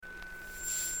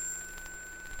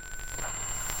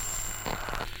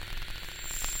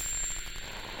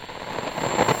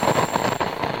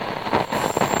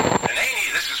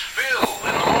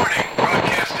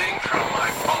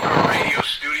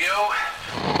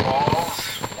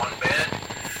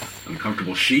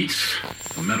Sheets,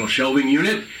 a metal shelving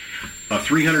unit, a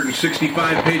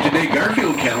 365-page-a-day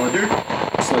Garfield calendar,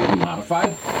 slightly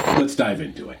modified. Let's dive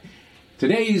into it.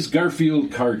 Today's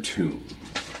Garfield cartoon.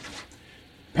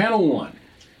 Panel 1.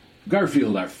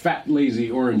 Garfield, our fat,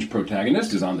 lazy orange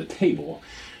protagonist, is on the table.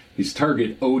 His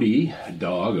target, Odie, a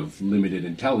dog of limited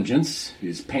intelligence,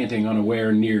 is panting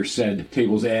unaware near said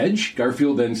table's edge.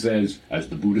 Garfield then says, "As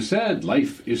the Buddha said,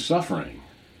 life is suffering."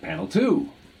 Panel 2.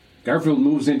 Garfield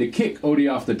moves in to kick Odie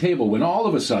off the table when all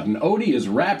of a sudden Odie is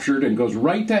raptured and goes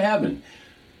right to heaven.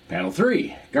 Panel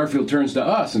 3. Garfield turns to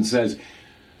us and says,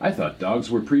 "I thought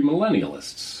dogs were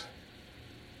premillennialists."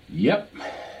 Yep,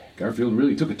 Garfield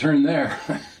really took a turn there.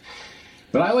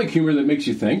 But I like humor that makes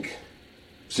you think.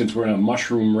 Since we're in a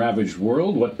mushroom-ravaged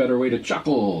world, what better way to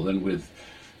chuckle than with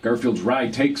Garfield's wry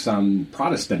takes on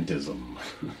Protestantism?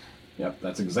 Yep,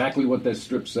 that's exactly what this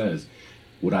strip says.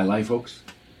 Would I lie, folks?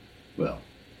 Well,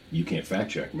 you can't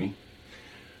fact-check me.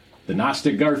 The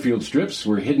Gnostic Garfield strips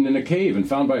were hidden in a cave and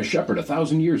found by a shepherd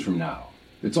 1,000 years from now.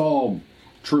 It's all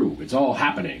true. It's all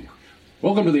happening.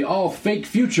 Welcome to the all-fake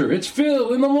future. It's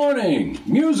Phil in the morning.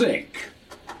 Music!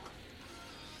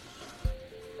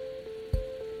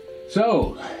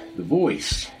 So, the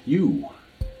voice, you,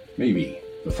 maybe.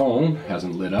 The phone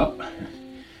hasn't lit up.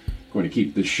 Going to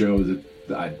keep this show that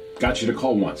I got you to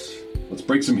call once. Let's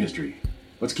break some history.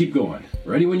 Let's keep going.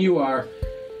 Ready when you are.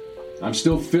 I'm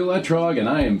still Phil Etrog, and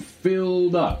I am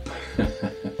filled up.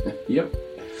 Yep.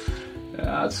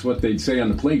 That's what they'd say on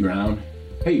the playground.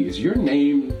 "Hey, is your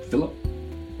name Philip?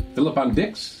 Philip on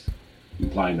Dix?"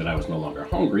 Implying that I was no longer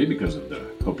hungry because of the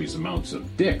copious amounts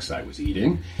of Dix I was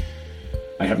eating.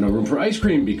 I have no room for ice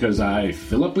cream because I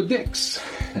fill up with Dix.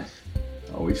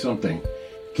 Always something.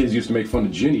 Kids used to make fun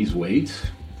of Ginny's weight.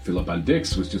 Philip on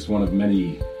Dix was just one of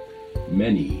many,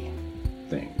 many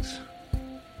things.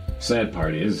 Sad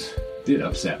part is, it did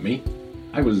upset me.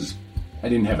 I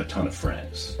didn't have a ton of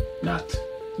friends.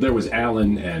 There was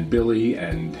Alan and Billy,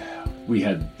 and we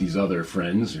had these other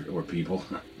friends or people.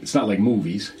 It's not like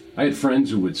movies. I had friends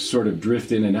who would sort of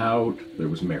drift in and out. There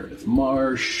was Meredith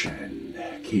Marsh and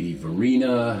Katie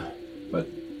Verena. But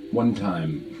one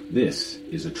time, this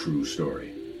is a true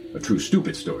story. A true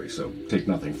stupid story, so take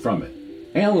nothing from it.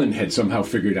 Alan had somehow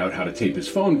figured out how to tape his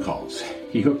phone calls.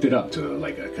 He hooked it up to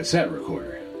like a cassette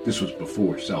recorder. This was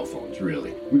before cell phones,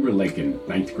 really. We were like in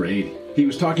 9th grade. He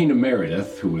was talking to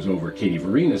Meredith, who was over Katie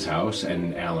Verena's house,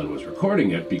 and Alan was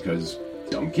recording it because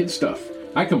dumb kid stuff.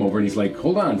 I come over and he's like,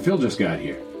 "Hold on, Phil just got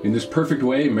here." In this perfect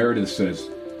way, Meredith says,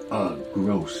 "Ugh,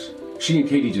 gross." She and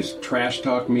Katie just trash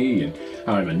talk me and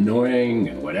how I'm annoying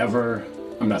and whatever.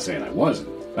 I'm not saying I wasn't.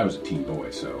 I was a teen boy,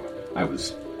 so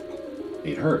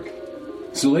it hurt.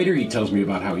 So later he tells me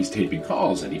about how he's taping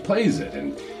calls and he plays it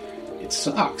and it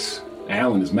sucks.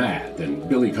 Alan is mad. Then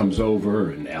Billy comes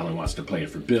over and Alan wants to play it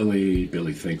for Billy.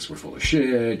 Billy thinks we're full of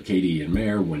shit. Katie and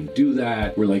Mare wouldn't do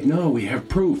that. We're like, "No, we have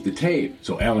proof, the tape."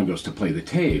 So Alan goes to play the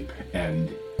tape and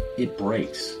it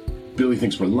breaks. Billy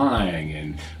thinks we're lying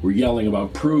and we're yelling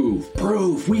about proof.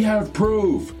 Proof! We have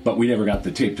proof! But we never got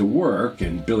the tape to work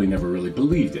and Billy never really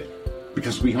believed it.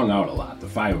 Because we hung out a lot, the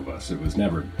 5 of us. It was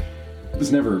never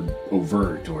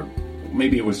overt, or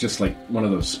maybe it was just like one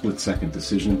of those split-second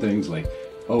decision things like,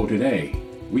 "Oh, today,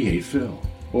 we hate Phil."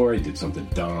 Or I did something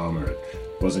dumb, or it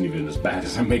wasn't even as bad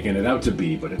as I'm making it out to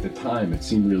be, but at the time it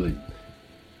seemed really...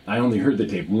 I only heard the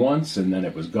tape once, and then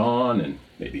it was gone, and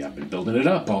maybe I've been building it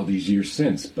up all these years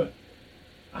since, but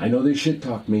I know they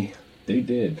shit-talked me. They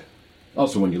did.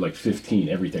 Also, when you're like 15,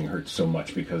 everything hurts so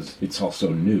much because it's all so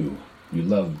new. You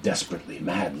love desperately,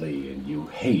 madly, and you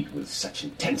hate with such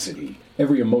intensity.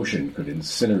 Every emotion could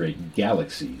incinerate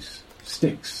galaxies,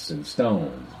 sticks, and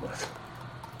stones, but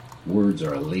words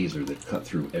are a laser that cut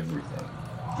through everything.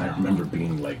 I remember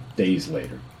being like days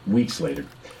later, weeks later,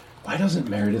 "Why doesn't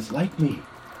Meredith like me?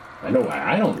 I know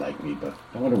why I don't like me, but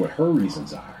I wonder what her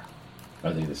reasons are.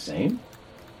 Are they the same?"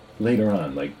 Later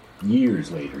on, like years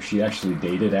later, she actually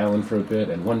dated Alan for a bit,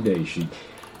 and one day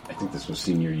I think this was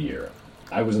senior year,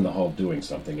 I was in the hall doing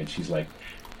something, and she's like,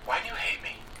 "Why do you hate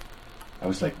me?" I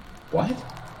was like, "What?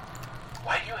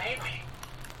 Why do you hate me?"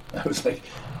 I was like,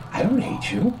 "I don't hate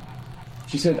you."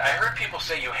 She said, "I heard people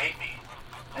say you hate me."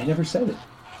 I never said it.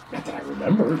 Not that I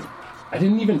remember.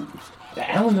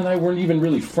 Alan and I weren't even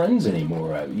really friends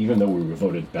anymore, even though we were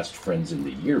voted best friends in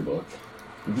the yearbook.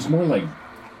 It was more like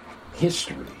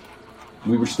history.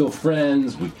 We were still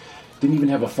friends. We didn't even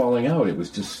have a falling out. It was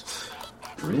just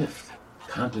drift.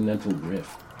 continental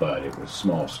drift. But it was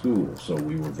small school, so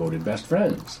we were voted best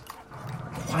friends.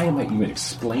 Why am I even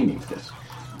explaining this?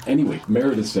 Anyway,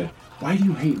 Meredith said, "Why do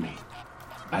you hate me?"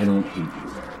 I don't hate you,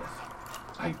 Meredith.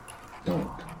 I don't.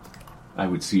 I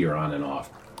would see her on and off.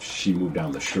 She moved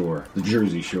down the shore, the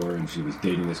Jersey Shore, and she was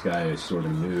dating this guy I sort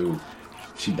of knew.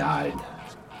 She died.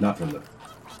 Not from the...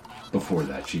 Before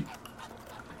that,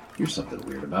 Here's something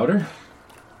weird about her.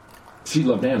 She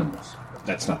loved animals.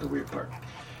 That's not the weird part.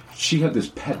 She had this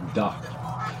pet duck.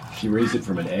 She raised it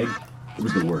from an egg. It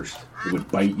was the worst. It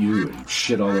would bite you and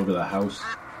shit all over the house.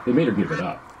 They made her give it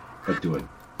up, like to a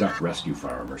duck rescue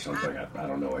farm or something. I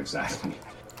don't know exactly.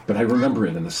 But I remember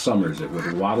it in the summers. It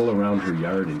would waddle around her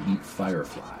yard and eat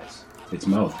fireflies. Its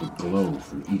mouth would glow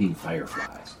from eating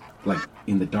fireflies. Like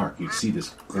in the dark, you'd see this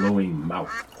glowing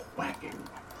mouth quacking.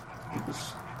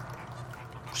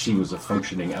 She was a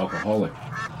functioning alcoholic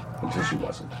until she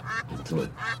wasn't.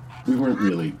 We weren't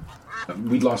really...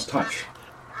 We'd lost touch.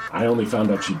 I only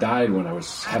found out she died when I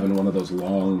was having one of those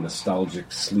long,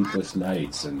 nostalgic, sleepless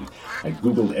nights, and I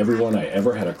Googled everyone I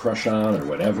ever had a crush on or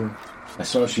whatever. I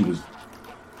saw she was...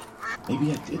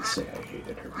 Maybe I did say I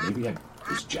hated her. Maybe I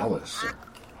was jealous.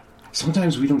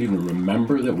 Sometimes we don't even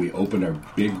remember that we opened our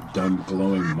big, dumb,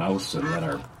 glowing mouths and let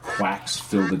our quacks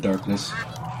fill the darkness.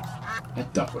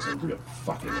 That duck was a real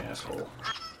fucking asshole.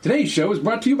 Today's show is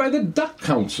brought to you by the Duck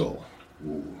Council.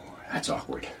 Ooh, that's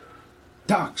awkward.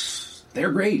 Ducks,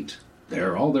 they're great.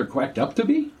 They're all they're quacked up to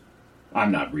be?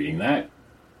 I'm not reading that.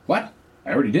 What?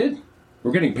 I already did?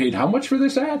 We're getting paid how much for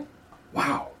this ad?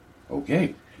 Wow.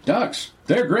 Okay. Ducks,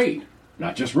 they're great.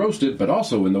 Not just roasted, but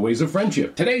also in the ways of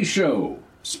friendship. Today's show,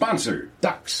 sponsored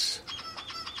Ducks.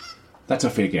 That's a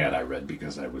fake ad I read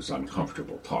because I was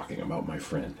uncomfortable talking about my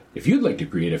friend. If you'd like to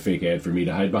create a fake ad for me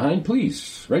to hide behind,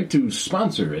 please write to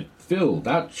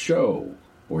sponsor@phil.show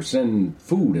or send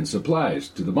food and supplies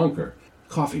to the bunker.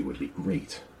 Coffee would be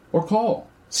great. Or call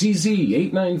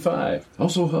CZ895.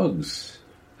 Also hugs.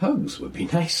 Hugs would be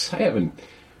nice.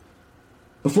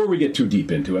 Before we get too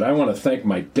deep into it, I want to thank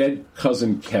my dead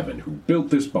cousin Kevin who built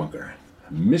this bunker. I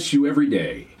miss you every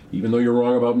day, even though you're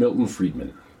wrong about Milton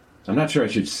Friedman. I'm not sure I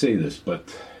should say this,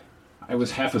 but I was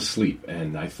half asleep,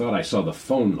 and I thought I saw the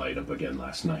phone light up again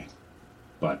last night.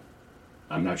 But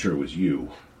I'm not sure it was you,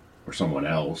 or someone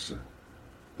else,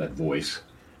 that voice.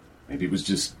 Maybe it was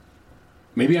just...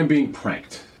 Maybe I'm being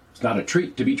pranked. It's not a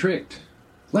treat to be tricked.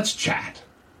 Let's chat.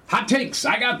 Hot takes,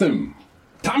 I got them.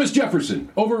 Thomas Jefferson,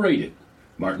 overrated.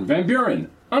 Martin Van Buren,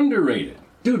 underrated.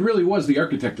 Dude really was the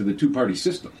architect of the two-party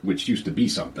system, which used to be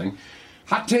something.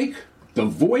 Hot take, the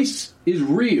voice is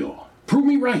real. Prove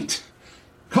me right.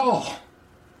 Call.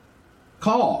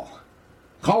 Call.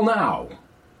 Call now.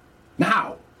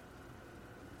 Now.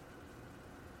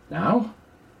 Now?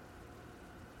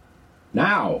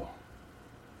 Now.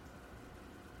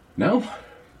 No?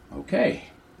 Okay.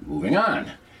 Moving on.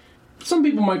 Some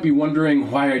people might be wondering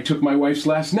why I took my wife's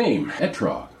last name,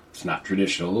 Etrog. It's not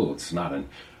traditional. It's not an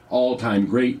all-time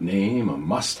great name, a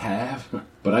must-have.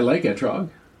 But I like Etrog.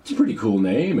 It's a pretty cool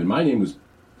name, and my name was...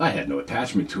 I had no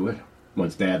attachment to it.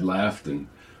 Once Dad left, and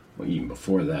well, even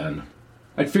before then,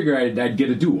 I'd figure I'd get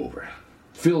a do-over.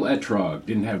 Phil Etrog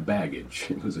didn't have baggage.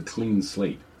 It was a clean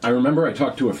slate. I remember I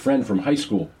talked to a friend from high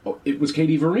school. Oh, it was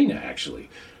Katie Verena, actually,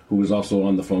 who was also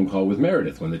on the phone call with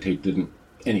Meredith when the tape didn't...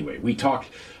 Anyway, we talked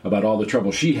about all the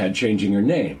trouble she had changing her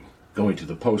name, going to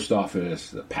the post office,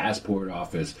 the passport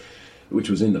office, which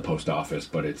was in the post office,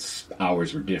 but its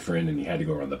hours were different and you had to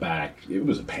go around the back. It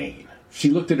was a pain.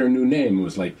 She looked at her new name and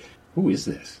was like, who is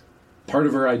this? Part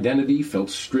of her identity felt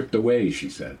stripped away, she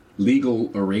said.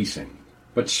 Legal erasing.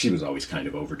 But she was always kind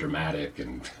of overdramatic,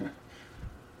 and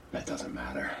that doesn't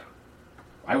matter.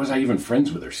 Why was I even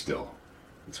friends with her still?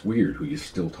 It's weird who you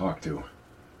still talk to.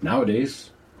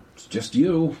 Nowadays, it's just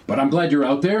you. But I'm glad you're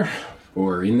out there,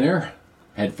 or in there.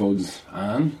 Headphones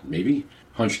on, maybe.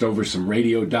 Hunched over some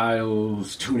radio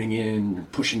dials, tuning in,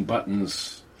 pushing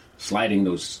buttons, sliding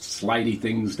those slidey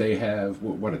things they have.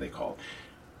 What are they called?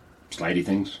 Slidey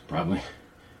things, probably.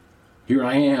 Here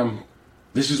I am.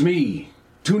 This is me.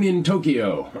 Tune in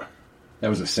Tokyo. That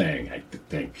was a saying, I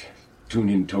think. Tune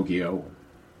in Tokyo.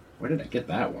 Where did I get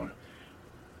that one?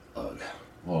 Ugh.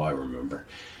 Oh, I remember.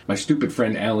 My stupid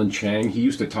friend Alan Chang, he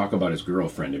used to talk about his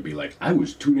girlfriend and be like, I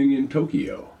was tuning in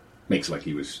Tokyo. Makes like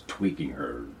he was tweaking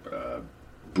her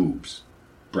boobs,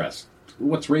 breasts.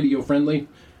 What's radio friendly?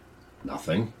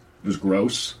 Nothing. It was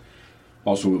gross.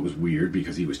 Also, it was weird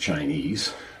because he was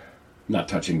Chinese. Not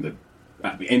touching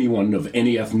anyone of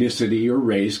any ethnicity or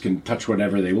race can touch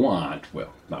whatever they want.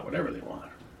 Well, not whatever they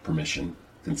want. Permission,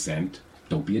 consent,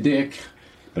 don't be a dick.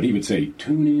 But he would say,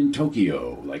 tune in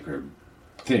Tokyo, like her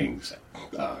things.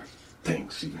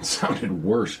 things even sounded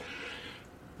worse.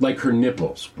 Like her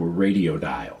nipples were radio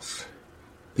dials.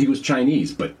 He was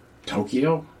Chinese, but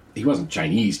Tokyo? He wasn't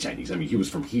Chinese. I mean, he was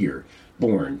from here,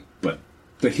 born, but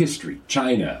the history,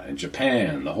 China and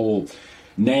Japan, the whole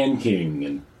Nanking,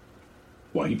 and,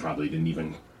 well, he probably didn't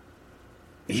even...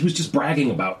 He was just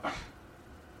bragging about...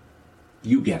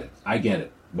 You get it. I get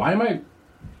it. Why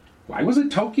was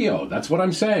it Tokyo? That's what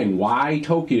I'm saying. Why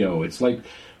Tokyo? It's like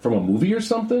from a movie or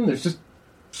something. There's just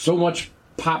so much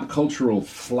pop cultural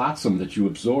flotsam that you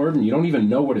absorb, and you don't even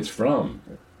know what it's from.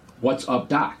 What's up,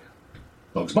 Doc?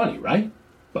 Bugs Bunny, right?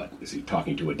 But is he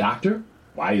talking to a doctor?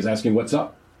 Why he's asking what's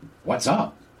up? What's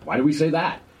up? Why do we say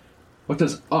that? What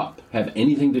does up have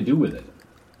anything to do with it?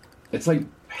 It's like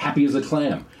happy as a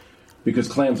clam, because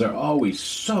clams are always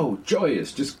so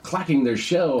joyous, just clacking their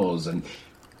shells, and...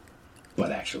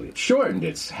 But actually it's shortened.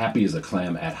 It's happy as a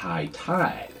clam at high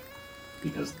tide,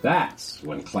 because that's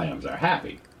when clams are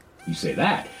happy. You say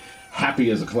that, happy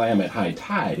as a clam at high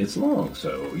tide, it's long,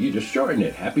 so you just shorten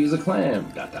it, happy as a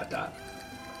clam, ...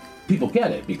 People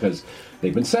get it, because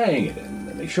they've been saying it, and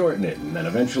then they shorten it, and then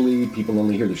eventually people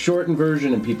only hear the shortened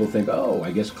version, and people think, oh,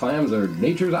 I guess clams are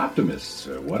nature's optimists,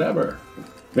 or whatever.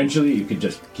 Eventually you could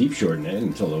just keep shortening it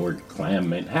until the word clam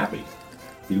meant happy.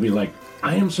 You'd be like,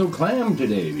 I am so clam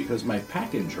today because my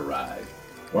package arrived.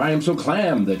 Or I am so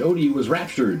clam that Odie was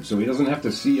raptured so he doesn't have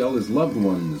to see all his loved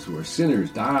ones who are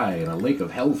sinners die in a lake of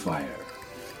hellfire.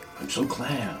 I'm so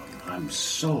clam. I'm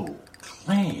so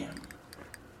clam.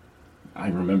 I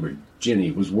remember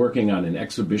Ginny was working on an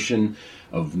exhibition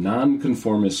of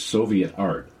nonconformist Soviet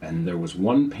art, and there was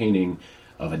one painting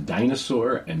of a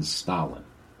dinosaur and Stalin.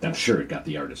 I'm sure it got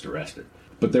the artist arrested.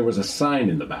 But there was a sign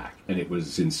in the back, and it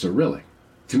was in Cyrillic.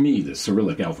 To me, the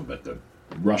Cyrillic alphabet, the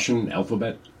Russian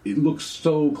alphabet, it looks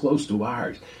so close to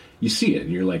ours. You see it,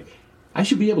 and you're like, I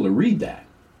should be able to read that.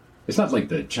 It's not like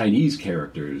the Chinese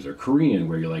characters or Korean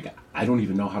where you're like, I don't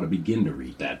even know how to begin to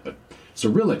read that, but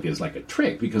Cyrillic is like a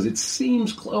trick because it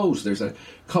seems close. There's a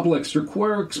couple extra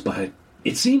quirks, but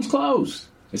it seems close.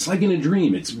 It's like in a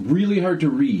dream. It's really hard to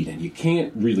read, and you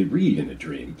can't really read in a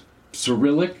dream.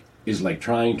 Cyrillic is like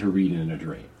trying to read in a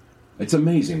dream. It's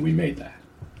amazing we made that.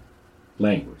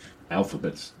 Language,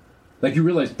 alphabets. Like you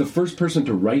realize the first person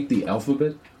to write the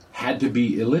alphabet had to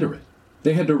be illiterate.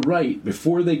 They had to write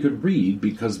before they could read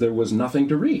because there was nothing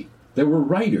to read. There were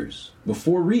writers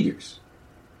before readers,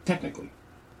 technically.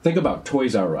 Think about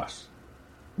Toys R Us.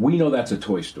 We know that's a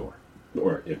toy store.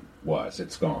 Or it was.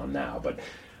 It's gone now. But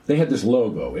they had this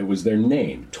logo. It was their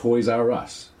name, Toys R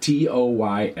Us.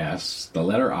 T-O-Y-S, the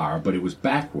letter R, but it was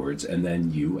backwards, and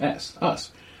then U-S.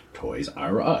 Us. Toys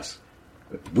R Us.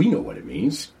 We know what it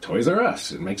means. Toys R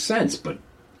Us. It makes sense, but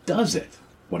does it?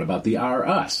 What about the R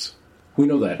Us? We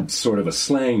know that's sort of a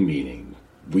slang meaning.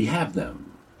 We have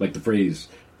them. Like the phrase,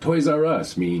 Toys R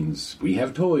Us means we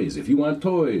have toys. If you want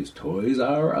toys, Toys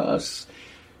R Us.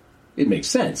 It makes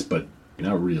sense, but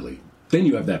not really. Then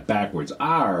you have that backwards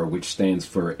R, which stands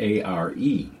for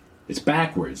A-R-E. It's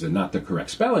backwards and not the correct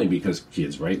spelling because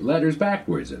kids write letters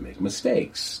backwards and make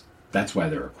mistakes. That's why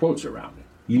there are quotes around it.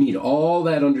 You need all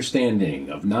that understanding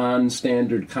of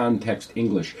non-standard context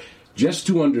English just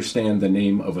to understand the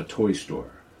name of a toy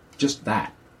store. Just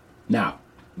that. Now,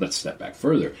 let's step back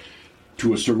further.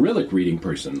 To a Cyrillic reading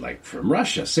person, like from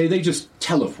Russia, say they just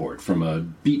teleport from a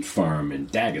beet farm in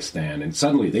Dagestan and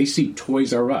suddenly they see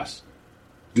Toys R Us.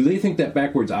 Do they think that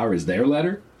backwards R is their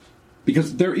letter?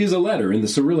 Because there is a letter in the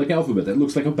Cyrillic alphabet that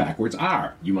looks like a backwards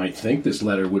R. You might think this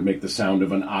letter would make the sound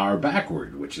of an R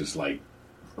backward, which is like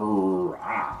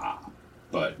R.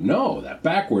 But no, that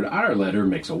backward R letter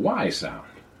makes a Y sound.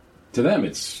 To them,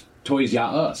 it's Toys Ya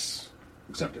Us.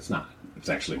 Except it's not. It's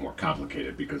actually more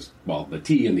complicated because, while the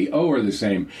T and the O are the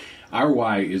same,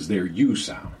 RY is their U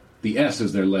sound. The S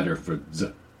is their letter for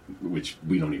Z, which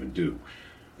we don't even do.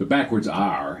 The backwards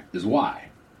R is Y.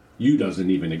 U doesn't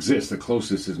even exist. The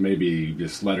closest is maybe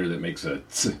this letter that makes a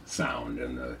Z sound,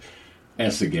 and the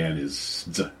S again is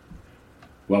Z.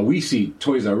 While we see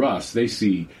Toys R Us, they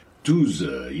see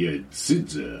Tuza,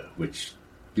 Yedzidza, which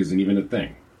isn't even a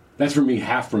thing. That's for me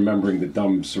half remembering the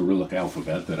dumb Cyrillic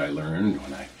alphabet that I learned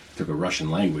when I took a Russian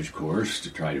language course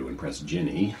to try to impress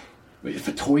Ginny. But if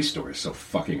a toy store is so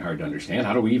fucking hard to understand,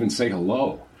 how do we even say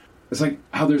hello? It's like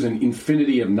how there's an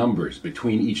infinity of numbers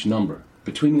between each number.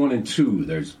 Between 1 and 2,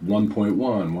 there's 1.1,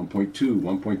 1.2,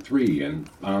 1.3, and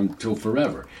on till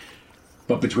forever.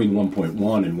 But between 1.1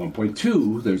 and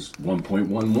 1.2, there's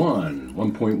 1.11,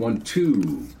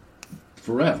 1.12,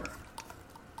 forever.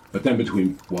 But then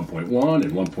between 1.1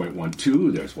 and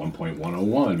 1.12, there's 1.101,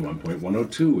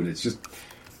 1.102, and it's just,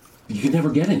 you can never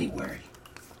get anywhere.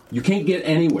 You can't get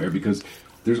anywhere because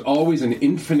There's always an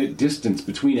infinite distance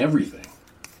between everything.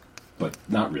 But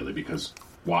not really, because,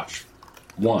 watch,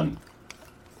 1,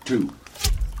 2,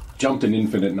 jumped an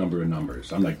infinite number of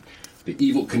numbers. I'm like the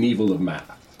Evel Knievel of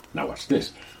math. Now watch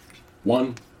this.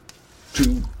 1,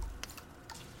 2,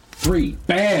 3.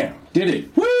 Bam! Did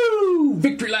it. Woo!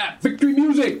 Victory lap! Victory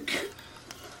music!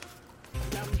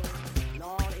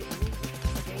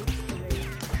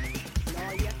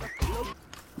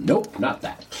 Nope, not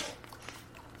that.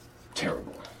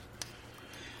 Terrible.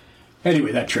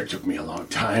 Anyway, that trick took me a long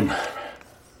time.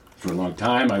 For a long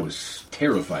time, I was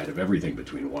terrified of everything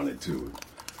between 1 and 2.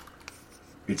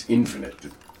 It's infinite.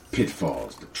 The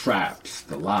pitfalls, the traps,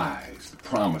 the lies, the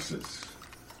promises.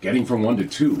 Getting from 1 to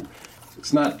 2.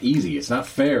 It's not easy, it's not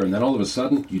fair, and then all of a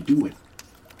sudden, you do it.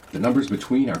 The numbers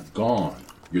between are gone.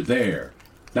 You're there.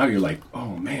 Now you're like,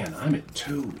 oh man, I'm at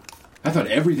 2. I thought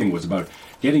everything was about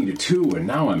getting to 2, and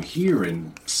now I'm here,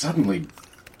 and suddenly,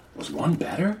 was 1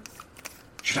 better?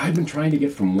 Should I have been trying to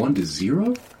get from 1 to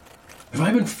 0? Have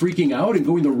I been freaking out and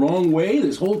going the wrong way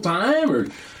this whole time? Or,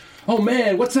 oh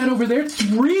man, what's that over there?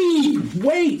 3!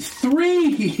 Wait, 3!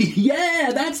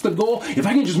 Yeah, that's the goal. If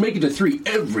I can just make it to 3,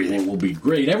 everything will be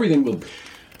great. Everything will...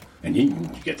 And you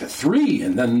get to 3,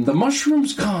 and then the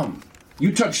mushrooms come.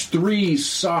 You touch 3's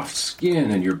soft skin,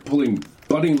 and you're pulling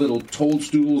budding little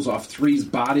toadstools off 3's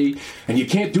body, and you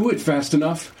can't do it fast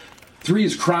enough. 3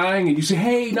 is crying, and you say,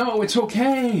 hey, no, it's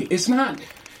okay. It's not.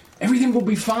 Everything will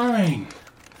be fine.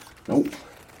 Nope.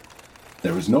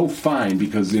 There was no fine,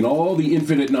 because in all the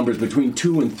infinite numbers between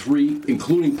 2 and 3,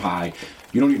 including pi,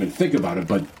 you don't even think about it,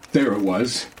 but there it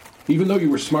was. Even though you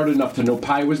were smart enough to know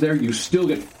pi was there, you still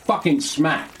get fucking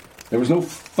smacked. There was no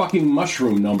fucking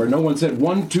mushroom number. No one said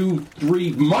 1, 2,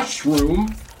 3,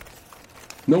 mushroom.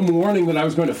 No warning that I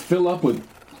was going to fill up with...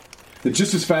 that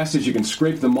just as fast as you can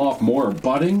scrape them off, more are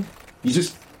budding. You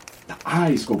just... the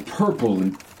eyes go purple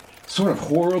and sort of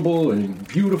horrible and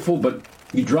beautiful, but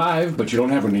you drive, but you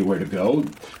don't have anywhere to go.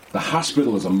 The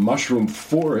hospital is a mushroom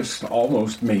forest,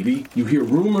 almost, maybe. You hear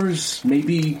rumors,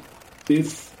 maybe,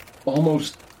 if,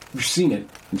 almost. You've seen it.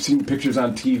 You've seen pictures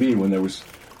on TV when there was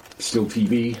still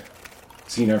TV.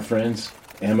 Seen our friends.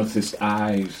 Amethyst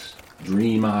eyes,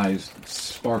 dream eyes,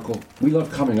 sparkle. We love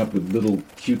coming up with little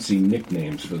cutesy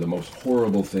nicknames for the most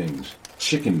horrible things.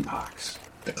 Chicken pox,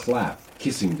 the clap,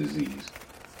 kissing disease.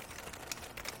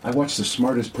 I watched the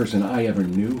smartest person I ever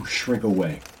knew shrink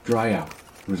away, dry out.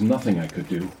 There was nothing I could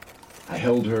do. I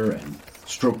held her and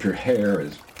stroked her hair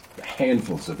as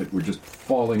handfuls of it were just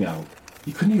falling out.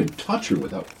 You couldn't even touch her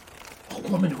without a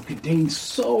woman who contained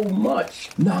so much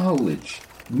knowledge,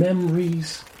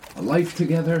 memories, a life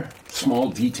together,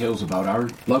 small details about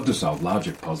art, loved to solve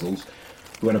logic puzzles,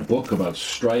 who had a book about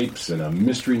stripes and a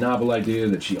mystery novel idea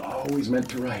that she always meant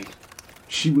to write.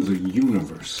 She was a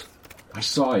universe. I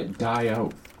saw it die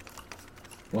out,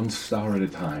 one star at a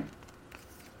time.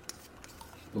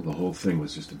 Well, the whole thing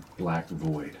was just a black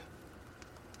void.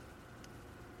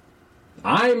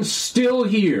 I'm still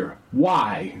here.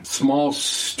 Why? Small,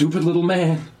 stupid little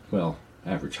man. Well,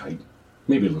 average height.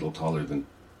 Maybe a little taller than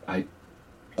I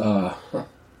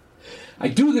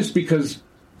do this because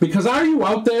are you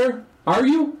out there? Are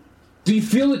you? Do you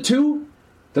feel it too?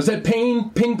 Does that pain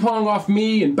ping-pong off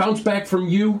me and bounce back from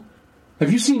you?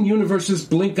 Have you seen universes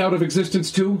blink out of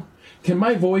existence too? Can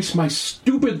my voice, my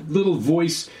stupid little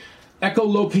voice,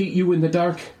 echolocate you in the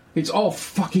dark? It's all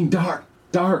fucking dark.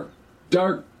 Dark.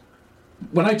 Dark.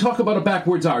 When I talk about a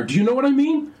backwards R, do you know what I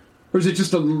mean? Or is it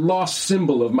just a lost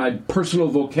symbol of my personal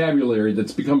vocabulary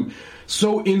that's become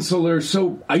so insular,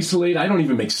 so isolated, I don't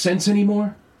even make sense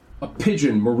anymore? A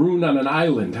pigeon marooned on an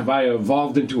island. Have I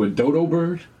evolved into a dodo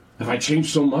bird? Have I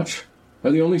changed so much?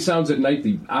 Are the only sounds at night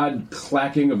the odd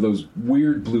clacking of those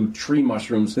weird blue tree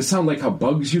mushrooms that sound like how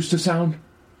bugs used to sound?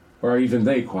 Or are even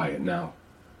they quiet now?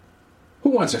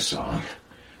 Who wants a song?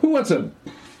 Who wants a...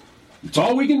 It's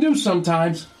all we can do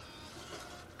sometimes.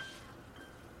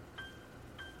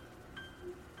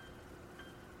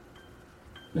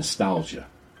 Nostalgia.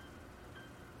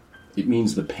 It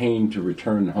means the pain to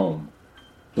return home.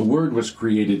 The word was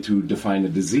created to define a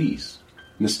disease.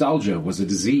 Nostalgia was a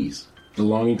disease. The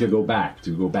longing to go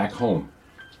back home.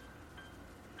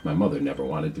 My mother never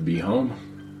wanted to be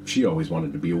home. She always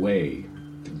wanted to be away,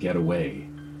 to get away.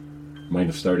 Might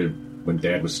have started when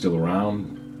Dad was still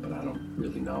around, but I don't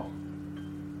really know.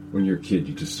 When you're a kid,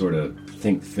 you just sort of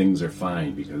think things are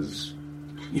fine because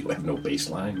you have no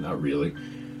baseline. Not really.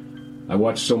 I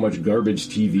watched so much garbage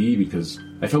TV because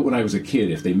I felt when I was a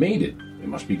kid, if they made it, it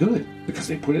must be good because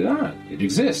they put it on. It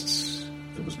exists.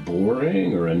 If it was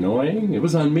boring or annoying, it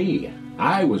was on me.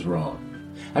 I was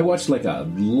wrong. I watched like a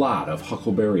lot of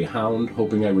Huckleberry Hound,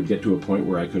 hoping I would get to a point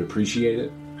where I could appreciate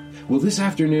it. Will this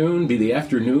afternoon be the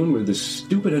afternoon where this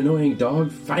stupid, annoying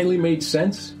dog finally made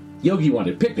sense? Yogi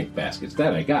wanted picnic baskets,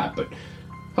 that I got, but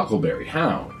Huckleberry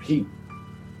Hound,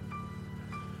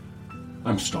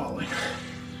 I'm stalling.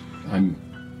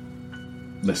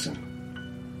 Listen.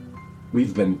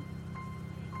 We've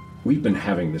been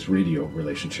having this radio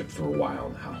relationship for a while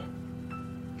now.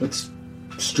 Let's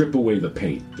strip away the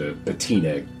paint, the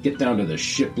patina, get down to the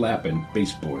shiplap and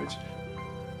baseboards.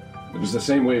 It was the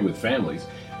same way with families,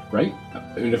 right?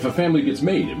 I mean, if a family gets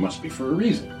made, it must be for a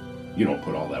reason. You don't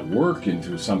put all that work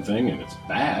into something and it's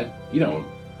bad. You don't.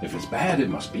 If it's bad, it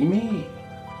must be me.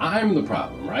 I'm the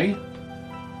problem, right?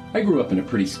 I grew up in a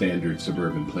pretty standard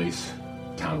suburban place.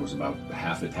 The town was about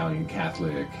half Italian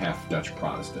Catholic, half Dutch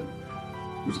Protestant.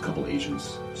 There was a couple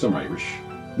Asians, some Irish.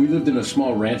 We lived in a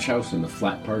small ranch house in the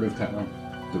flat part of town.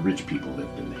 The rich people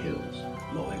lived in the hills.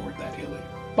 No, they weren't that hilly.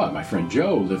 But my friend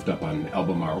Joe lived up on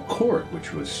Albemarle Court,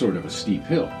 which was sort of a steep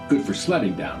hill. Good for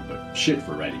sledding down, but shit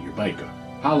for riding your bike up.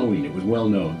 Halloween, it was well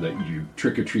known that you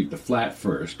trick-or-treat the flat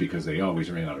first because they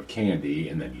always ran out of candy,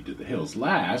 and then you did the hills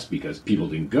last because people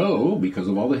didn't go because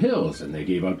of all the hills, and they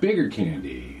gave out bigger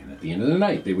candy. And at the end of the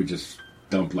night, they would just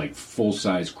dump like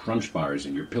full-size Crunch bars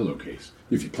in your pillowcase.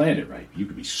 If you planned it right, you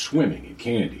could be swimming in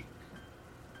candy.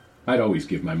 I'd always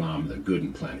give my mom the good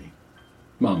and plenty.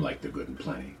 Mom liked the good and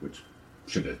plenty, which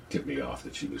should have tipped me off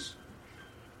that she was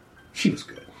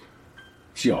good.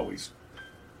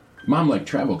 Mom liked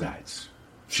travel guides.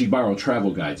 She'd borrow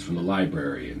travel guides from the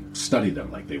library and study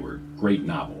them like they were great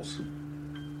novels.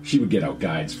 She would get out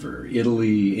guides for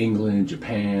Italy, England,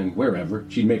 Japan, wherever.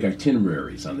 She'd make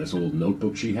itineraries on this old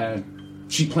notebook she had.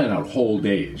 She'd plan out whole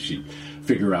days. She'd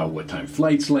figure out what time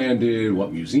flights landed,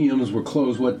 what museums were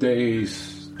closed what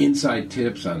days, inside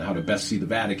tips on how to best see the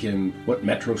Vatican, what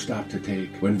metro stop to take.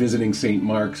 When visiting St.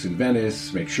 Mark's in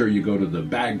Venice, make sure you go to the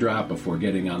bag drop before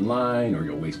getting online or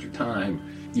you'll waste your time.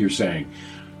 You're saying,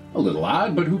 a little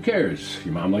odd, but who cares?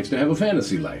 Your mom likes to have a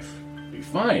fantasy life. It'd be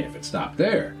fine if it stopped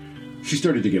there. She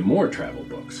started to get more travel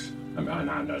books. I'm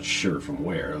not sure from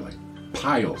where, like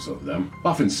piles of them,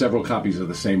 often several copies of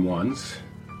the same ones.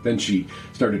 Then she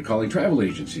started calling travel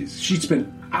agencies. She'd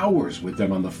spend hours with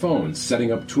them on the phone,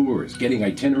 setting up tours, getting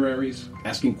itineraries,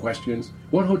 asking questions.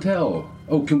 What hotel?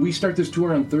 Oh, can we start this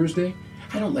tour on Thursday?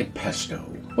 I don't like pesto.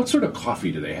 What sort of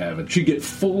coffee do they have? And she'd get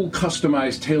full,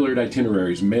 customized, tailored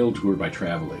itineraries mailed to her by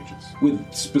travel agents, with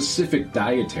specific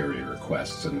dietary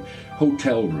requests and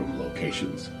hotel room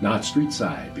locations, not street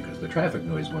side, because the traffic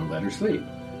noise wouldn't let her sleep.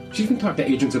 She'd even talk to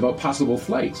agents about possible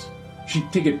flights. She'd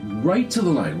take it right to the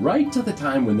line, right to the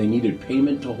time when they needed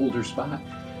payment to hold her spot.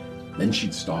 Then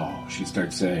she'd stall. She'd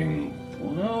start saying,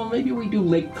 well, maybe we do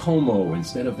Lake Como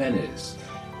instead of Venice.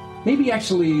 Maybe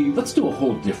actually, let's do a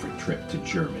whole different trip to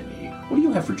Germany. What do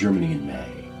you have for Germany in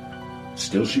May?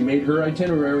 Still, she made her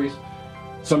itineraries.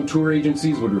 Some tour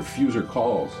agencies would refuse her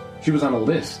calls. She was on a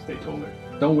list, they told her.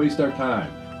 Don't waste our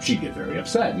time. She'd get very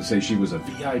upset and say she was a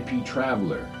VIP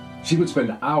traveler. She would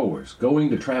spend hours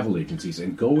going to travel agencies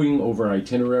and going over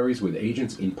itineraries with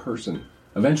agents in person.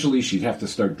 Eventually, she'd have to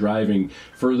start driving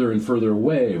further and further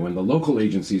away when the local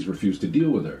agencies refused to deal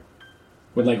with her.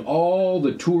 When, like, all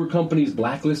the tour companies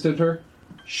blacklisted her,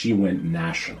 she went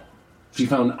national. She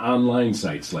found online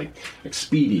sites like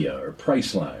Expedia or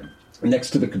Priceline.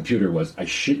 Next to the computer was, I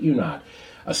shit you not,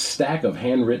 a stack of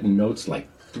handwritten notes like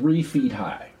 3 feet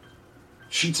high.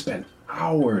 She'd spent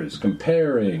hours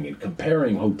comparing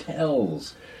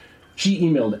hotels. She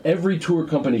emailed every tour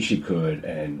company she could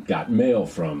and got mail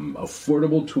from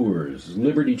Affordable Tours,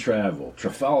 Liberty Travel,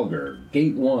 Trafalgar,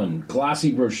 Gate One,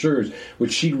 glossy brochures,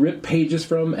 which she'd rip pages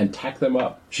from and tack them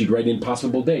up. She'd write in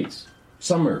possible dates.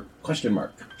 Summer, ?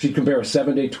 She'd compare a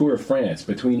 7-day tour of France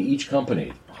between each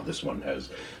company. Oh, this one has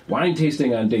wine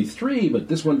tasting on day 3, but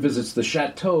this one visits the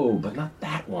chateau, but not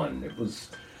that one. It was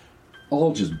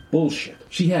all just bullshit.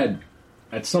 She had,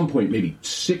 at some point, maybe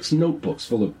 6 notebooks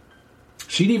full of...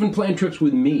 She'd even planned trips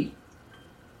with me.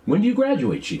 When do you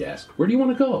graduate, she'd ask. Where do you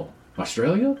want to go?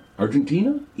 Australia?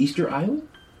 Argentina? Easter Island?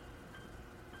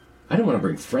 I didn't want to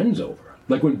bring friends over.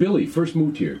 Like when Billy first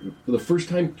moved here, the first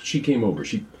time she came over,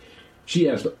 she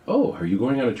asked, oh, are you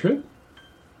going on a trip?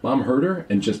 Mom heard her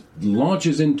and just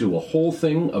launches into a whole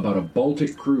thing about a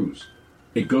Baltic cruise.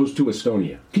 It goes to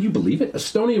Estonia. Can you believe it?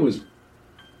 Estonia was...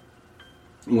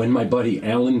 When my buddy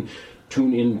Alan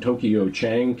Tune-In Tokyo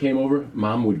Chang came over,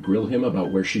 Mom would grill him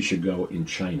about where she should go in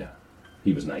China.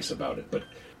 He was nice about it, but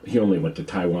he only went to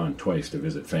Taiwan twice to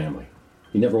visit family.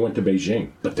 He never went to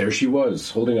Beijing. But there she was,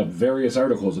 holding up various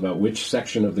articles about which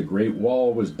section of the Great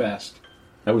Wall was best.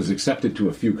 I was accepted to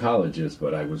a few colleges,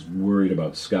 but I was worried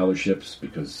about scholarships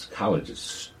because college is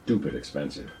stupid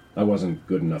expensive. I wasn't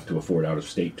good enough to afford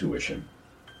out-of-state tuition.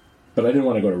 But I didn't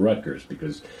want to go to Rutgers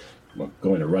because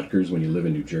going to Rutgers when you live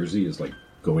in New Jersey is like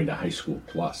going to high school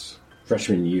plus.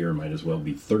 Freshman year might as well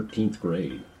be 13th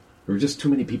grade. There were just too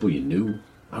many people you knew.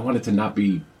 I wanted to not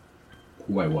be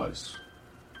who I was.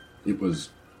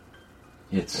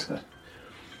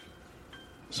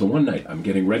 So one night, I'm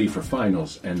getting ready for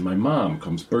finals, and my mom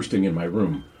comes bursting in my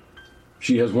room.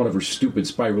 She has one of her stupid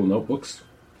spiral notebooks.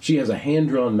 She has a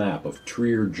hand-drawn map of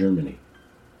Trier, Germany.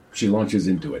 She launches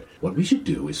into it. What we should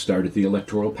do is start at the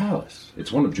Electoral Palace.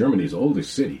 It's one of Germany's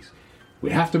oldest cities.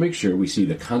 We have to make sure we see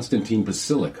the Constantine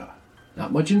Basilica.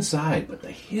 Not much inside, but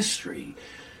the history.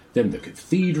 Then the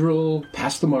cathedral,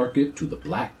 past the market, to the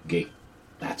Black Gate.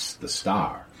 That's the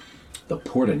star. The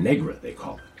Porta Negra, they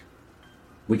call it.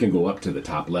 We can go up to the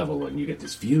top level and you get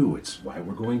this view. It's why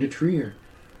we're going to Trier.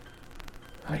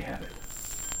 I had it.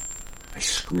 I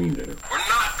screamed at her. We're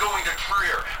not going to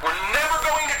Trier. We're never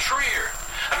going to Trier.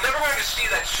 I'm never going to see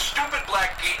that stupid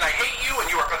Black Gate, and I hate you, and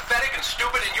you are pathetic and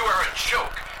stupid, and you are a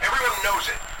joke. Everyone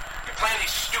knows it. You plan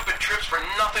these stupid trips for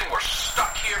nothing. We're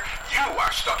stuck here. You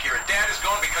are stuck here, and Dad is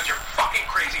gone because you're fucking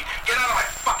crazy. Get out of my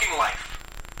fucking life.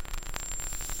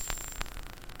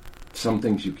 Some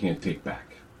things you can't take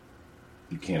back.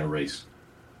 You can't erase.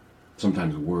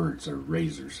 Sometimes words are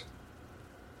razors.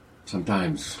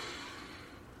 Sometimes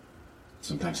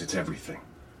it's everything.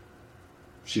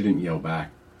 She didn't yell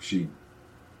back. She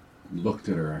looked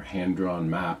at her hand-drawn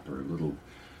map, her little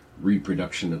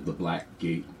reproduction of the Black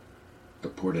Gate, the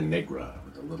Porta Negra,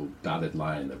 with a little dotted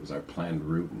line that was our planned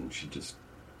route, and she just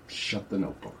shut the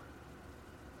notebook.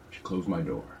 She closed my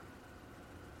door.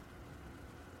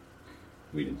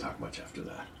 We didn't talk much after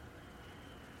that.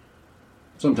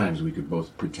 Sometimes we could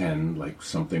both pretend like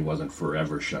something wasn't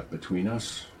forever shut between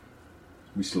us.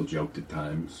 We still joked at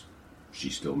times. She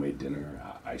still made dinner.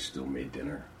 I still made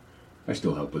dinner. I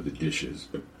still helped with the dishes,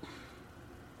 but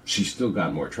she still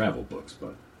got more travel books,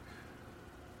 but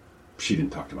she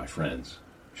didn't talk to my friends.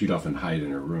 She'd often hide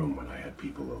in her room when I had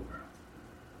people over.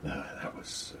 That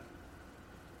was...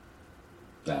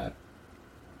 that.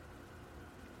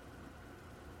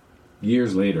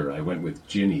 Years later, I went with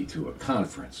Ginny to a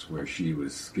conference where she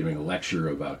was giving a lecture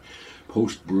about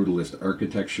post-brutalist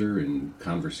architecture, and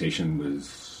conversation was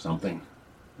something.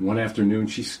 One afternoon,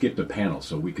 she skipped a panel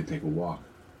so we could take a walk.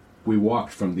 We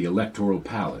walked from the Electoral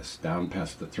Palace, down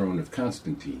past the throne of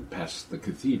Constantine, past the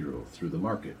cathedral, through the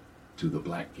market, to the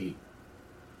Black Gate.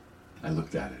 I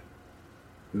looked at it.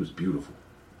 It was beautiful.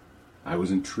 I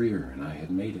was in Trier, and I had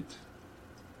made it.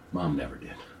 Mom never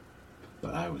did,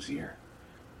 but I was here.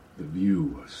 The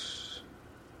view was...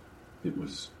 it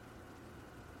was...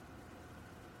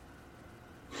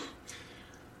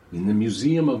 in the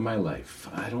museum of my life.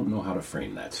 I don't know how to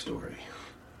frame that story.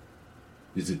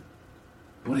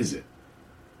 What is it?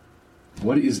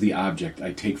 What is the object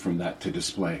I take from that to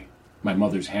display? My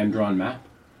mother's hand-drawn map?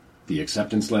 The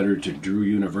acceptance letter to Drew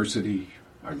University?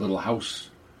 Our little house?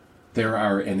 There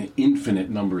are an infinite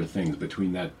number of things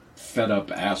between that fed-up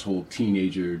asshole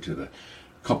teenager to the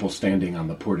couple standing on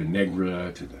the Porta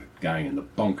Negra to the guy in the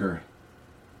bunker.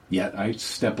 Yet I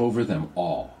step over them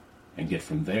all and get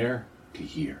from there to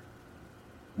here.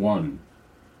 1,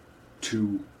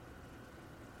 2,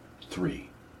 3.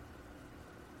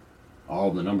 All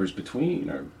the numbers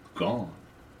between are gone.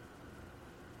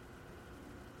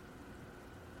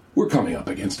 We're coming up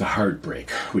against a hard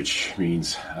break, which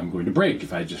means I'm going to break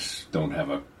if I just don't have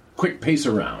a quick pace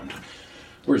around.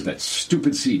 Where's that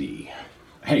stupid CD?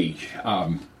 Hey,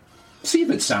 see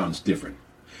if it sounds different.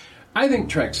 I think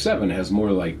track 7 has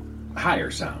more like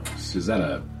higher sounds. Is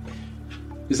that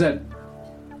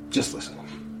just listen.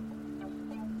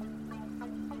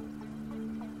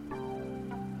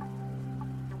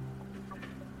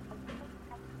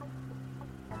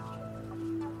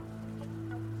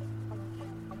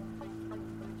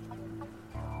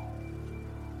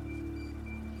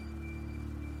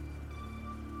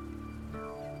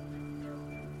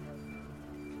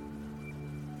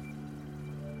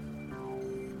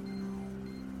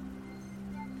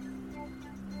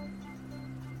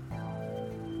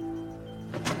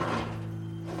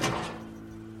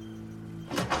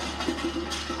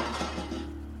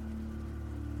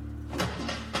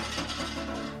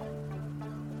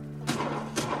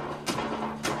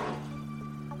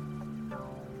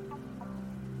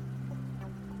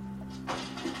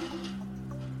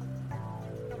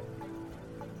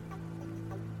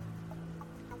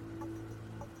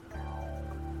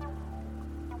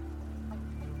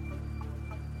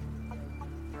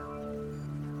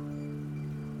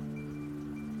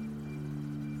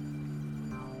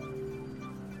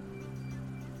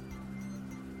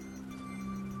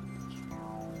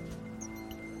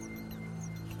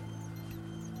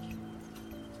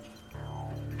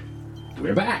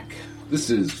 We're back.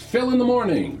 This is Phil in the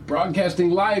Morning,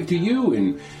 broadcasting live to you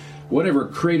in whatever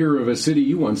crater of a city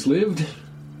you once lived.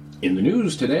 In the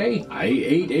news today, I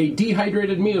ate a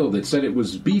dehydrated meal that said it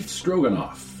was beef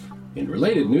stroganoff. In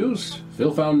related news,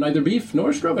 Phil found neither beef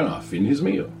nor stroganoff in his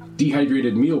meal.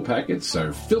 Dehydrated meal packets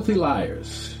are filthy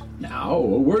liars. Now,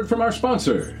 a word from our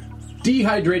sponsor.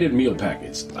 Dehydrated meal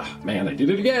packets. Man, I did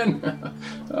it again.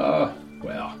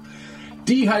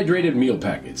 Dehydrated meal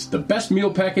packets. The best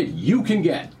meal packet you can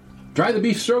get. Try the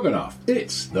beef stroganoff.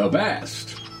 It's the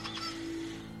best.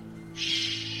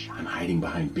 Shh. I'm hiding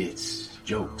behind bits,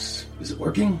 jokes. Is it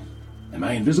working? Am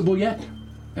I invisible yet?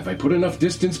 Have I put enough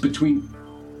distance between...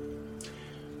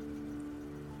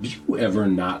 Do you ever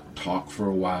not talk for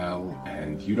a while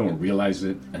and you don't realize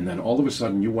it, and then all of a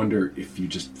sudden you wonder if you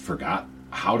just forgot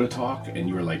how to talk, and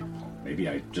you were like, maybe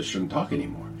I just shouldn't talk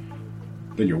anymore.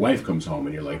 Then your wife comes home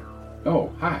and you're like,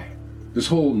 oh, hi. This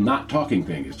whole not talking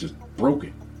thing is just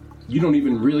broken. You don't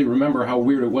even really remember how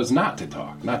weird it was not to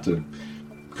talk, not to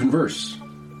converse,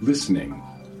 listening.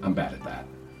 I'm bad at that.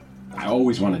 I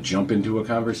always want to jump into a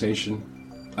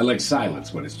conversation. I like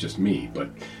silence when it's just me, but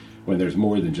when there's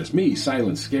more than just me,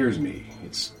 silence scares me.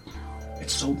 It's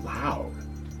so loud.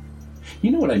 You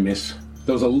know what I miss?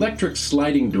 Those electric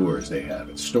sliding doors they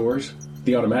have at stores,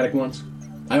 the automatic ones.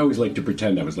 I always like to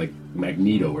pretend I was like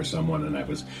Magneto or someone, and I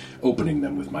was opening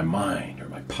them with my mind or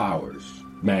my powers,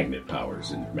 magnet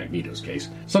powers in Magneto's case.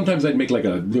 Sometimes I'd make like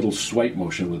a little swipe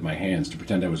motion with my hands to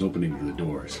pretend I was opening the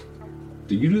doors.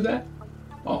 Do you do that?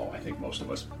 Oh, I think most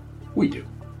of us, we do.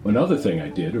 Another thing I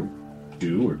did or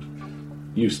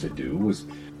used to do was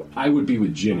I would be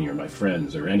with Ginny or my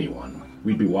friends or anyone.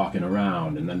 We'd be walking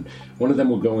around, and then one of them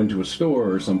would go into a store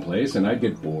or someplace, and I'd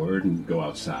get bored and go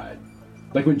outside.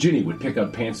 Like when Ginny would pick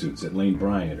up pantsuits at Lane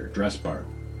Bryant or Dress Barn.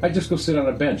 I'd just go sit on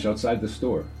a bench outside the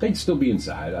store. They'd still be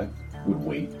inside. I would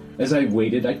wait. As I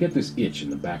waited, I'd get this itch in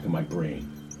the back of my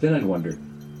brain. Then I'd wonder,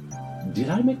 did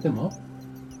I make them up?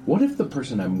 What if the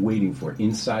person I'm waiting for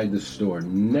inside the store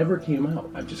never came out?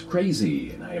 I'm just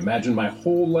crazy, and I imagine my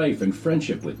whole life and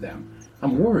friendship with them.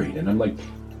 I'm worried, and I'm like,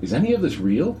 is any of this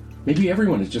real? Maybe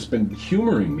everyone has just been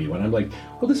humoring me when I'm like,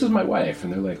 well, this is my wife.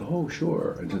 And they're like, oh,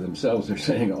 sure. And to themselves, they're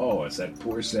saying, oh, it's that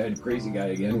poor, sad, crazy guy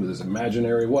again with his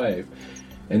imaginary wife.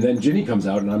 And then Ginny comes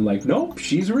out, and I'm like, nope,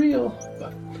 she's real.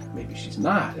 But maybe she's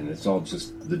not, and it's all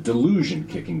just the delusion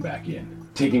kicking back in,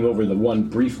 taking over the one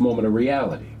brief moment of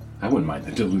reality. I wouldn't mind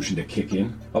the delusion to kick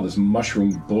in. All this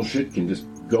mushroom bullshit can just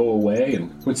go away,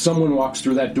 and when someone walks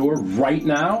through that door right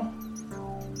now...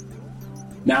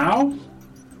 Now!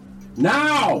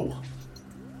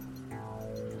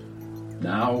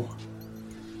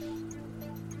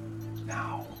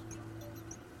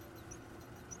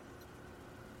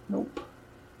 Nope.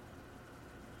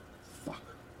 Fuck.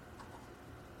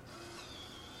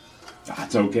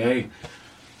 That's okay.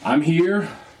 I'm here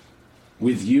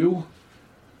with you,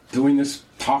 doing this,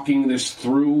 talking this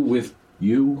through with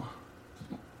you.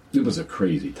 It was a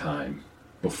crazy time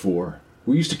before.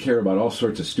 We used to care about all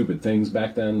sorts of stupid things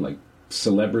back then, like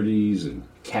celebrities and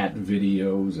cat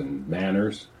videos and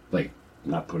manners, like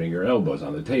not putting your elbows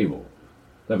on the table.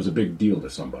 That was a big deal to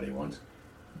somebody once.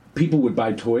 People would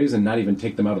buy toys and not even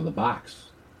take them out of the box.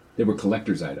 They were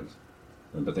collector's items,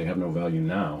 but they have no value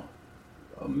now.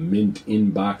 A mint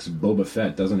in-box Boba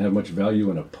Fett doesn't have much value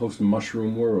in a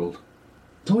post-mushroom world.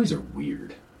 Toys are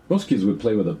weird. Most kids would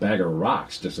play with a bag of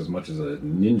rocks just as much as a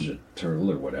Ninja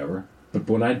Turtle or whatever. But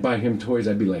when I'd buy him toys,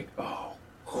 I'd be like, oh,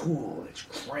 cool, it's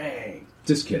Krang.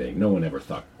 Just kidding. No one ever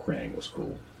thought Krang was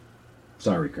cool.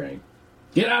 Sorry, Krang.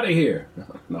 Get out of here.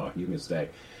 No, you can stay.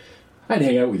 I'd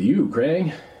hang out with you,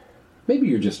 Krang. Maybe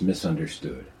you're just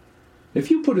misunderstood.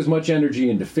 If you put as much energy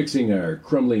into fixing our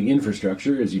crumbling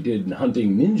infrastructure as you did in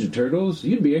hunting Ninja Turtles,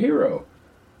 you'd be a hero.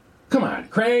 Come on,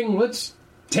 Krang, let's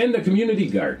tend a community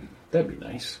garden. That'd be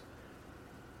nice.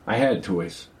 I had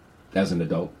toys as an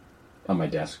adult on my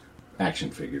desk.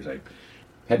 Action figures. I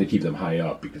had to keep them high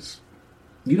up because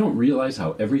you don't realize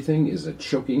how everything is a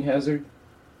choking hazard.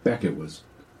 Beckett was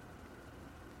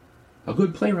a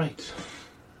good playwright.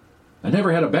 I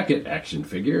never had a Beckett action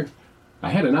figure. I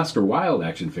had an Oscar Wilde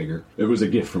action figure. It was a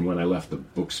gift from when I left the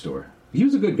bookstore. He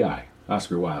was a good guy,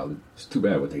 Oscar Wilde. It's too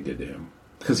bad what they did to him.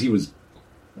 Because he was...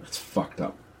 That's fucked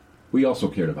up. We also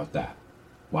cared about that.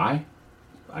 Why?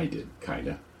 I did,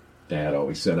 kinda. Dad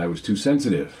always said I was too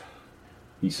sensitive.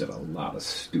 He said a lot of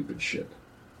stupid shit.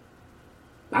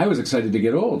 I was excited to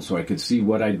get old so I could see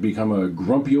what I'd become a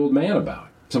grumpy old man about.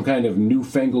 Some kind of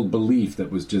newfangled belief that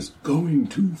was just going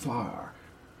too far.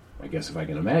 I guess if I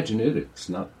can imagine it, it's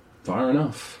not far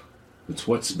enough. It's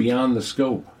what's beyond the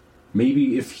scope.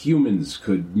 Maybe if humans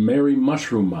could marry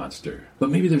Mushroom Monster. But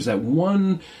maybe there's that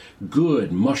one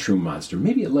good Mushroom Monster.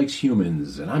 Maybe it likes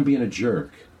humans, and I'm being a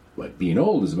jerk. But being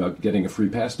old is about getting a free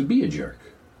pass to be a jerk.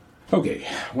 Okay,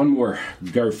 one more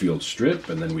Garfield strip,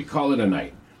 and then we call it a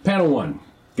night. Panel 1.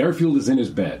 Garfield is in his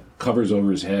bed, covers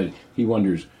over his head. He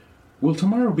wonders, will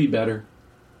tomorrow be better?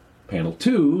 Panel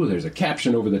 2, there's a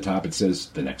caption over the top. It says,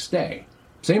 the next day.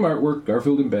 Same artwork,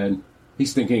 Garfield in bed.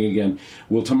 He's thinking again,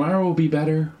 will tomorrow be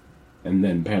better? And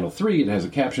then panel 3, it has a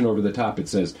caption over the top. It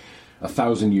says,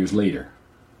 1,000 years later.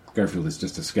 Garfield is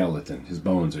just a skeleton. His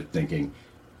bones are thinking,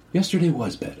 yesterday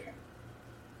was better.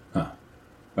 Huh.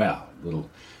 Well, a little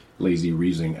lazy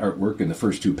reading artwork in the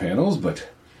first 2 panels, but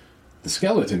the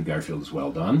skeleton Garfield is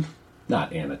well done.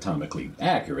 Not anatomically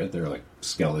accurate. They're like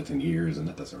skeleton ears, and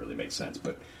that doesn't really make sense,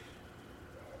 but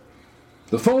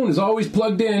the phone is always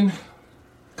plugged in.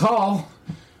 Call.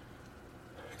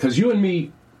 Because you and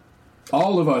me,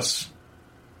 all of us,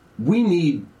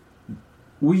 they're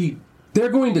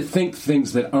going to think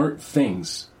things that aren't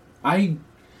things. I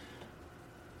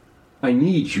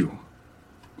need you.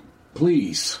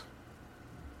 Please.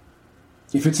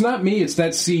 If it's not me, it's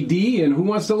that CD, and who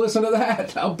wants to listen to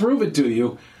that? I'll prove it to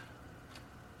you.